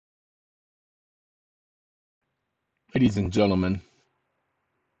Ladies and gentlemen,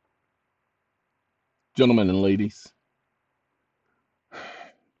 and ladies,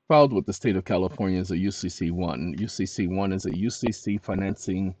 filed with the state of California is a UCC-1. UCC-1 is a UCC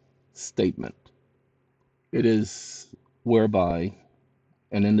financing statement. It is whereby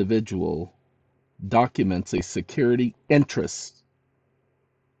an individual documents a security interest.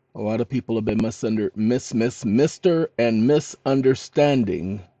 A lot of people have been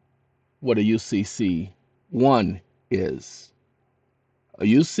misunderstanding what a UCC-1 is. A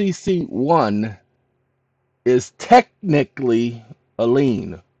UCC-1 is technically a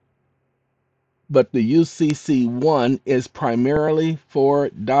lien, but the UCC-1 is primarily for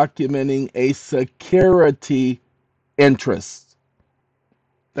documenting a security interest.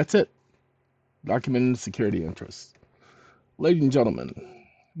 That's it. Documenting security interest. Ladies and gentlemen,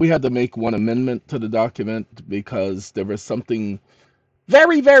 we had to make one amendment to the document because there was something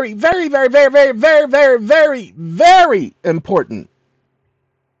very, very, very, very, very, very, very, very, very, very important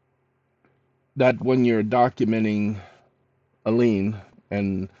that when you're documenting a lien,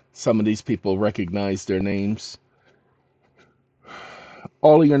 and some of these people recognize their names,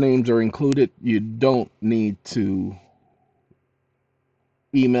 all of your names are included. You don't need to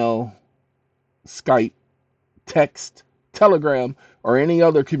email, Skype, text, Telegram, or any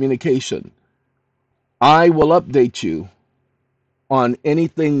other communication. I will update you on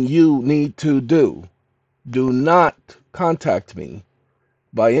anything you need to do. Do not contact me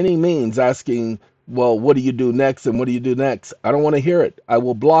by any means asking, well, what do you do next and what do you do next? I don't want to hear it. I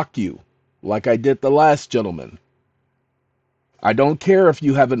will block you like I did the last gentleman. I don't care if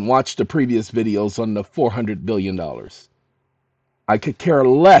you haven't watched the previous videos on the $400 billion. I could care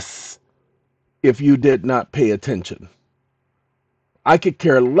less if you did not pay attention. I could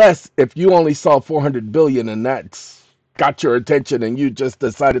care less if you only saw 400 billion and that's got your attention and you just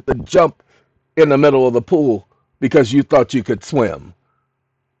decided to jump in the middle of the pool because you thought you could swim.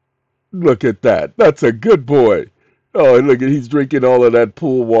 Look at that. That's a good boy. Oh, look at he's drinking all of that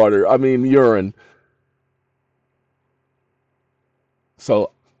pool water. I mean urine.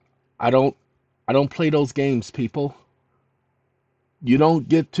 So I don't play those games, people. You don't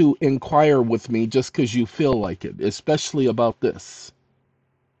get to inquire with me just because you feel like it, especially about this.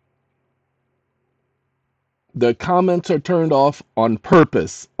 The comments are turned off on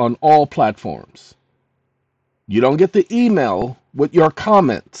purpose on all platforms. You don't get the email with your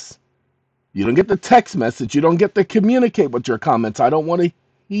comments. You don't get the text message. You don't get to communicate with your comments. I don't want to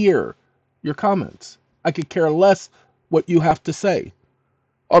hear your comments. I could care less what you have to say.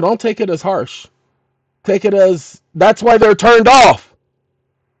 Oh, don't take it as harsh. Take it as that's why they're turned off.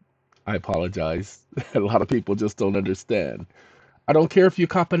 I apologize. A lot of people just don't understand. I don't care if you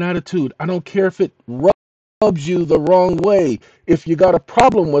cop an attitude. I don't care if it rubs you the wrong way. If you got a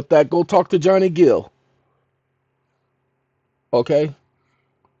problem with that, go talk to Johnny Gill. Okay?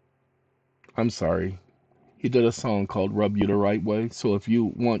 I'm sorry. He did a song called Rub You the Right Way. So if you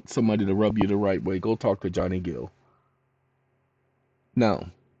want somebody to rub you the right way, go talk to Johnny Gill.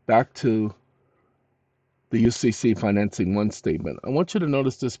 Now, back to the UCC Financing 1 statement. I want you to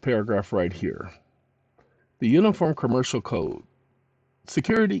notice this paragraph right here. The Uniform Commercial Code.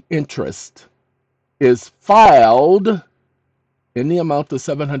 Security interest is filed in the amount of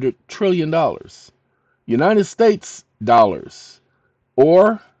 $700 trillion. United States dollars,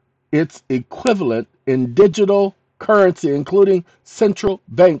 or its equivalent in digital currency, including central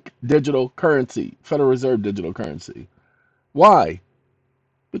bank digital currency, Federal Reserve digital currency. Why?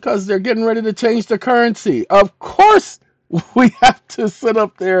 Because they're getting ready to change the currency. Of course, we have to sit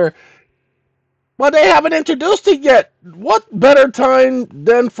up there. Well, they haven't introduced it yet. What better time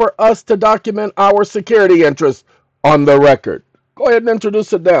than for us to document our security interests on the record? Go ahead and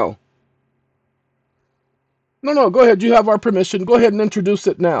introduce it now. No, go ahead. You have our permission. Go ahead and introduce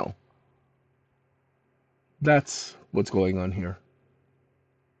it now. That's what's going on here.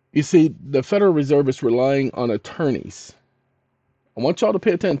 You see, the Federal Reserve is relying on attorneys. I want y'all to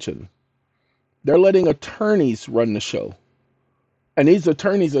pay attention. They're letting attorneys run the show. And these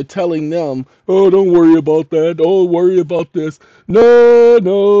attorneys are telling them, oh, don't worry about that. Don't worry about this. No.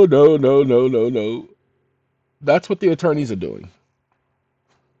 That's what the attorneys are doing.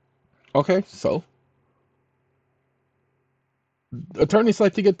 Okay, so attorneys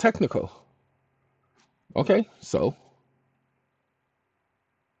like to get technical. Okay, so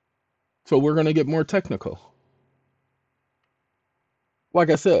we're going to get more technical. Like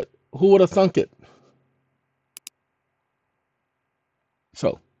I said, who would have thunk it?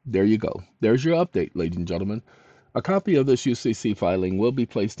 So there you go. There's your update, ladies and gentlemen. A copy of this UCC filing will be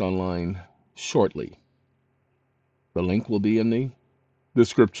placed online shortly. The link will be in the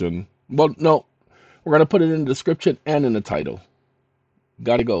description. Well, no, We're going to put it in the description and in the title.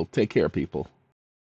 Gotta go. Take care, people.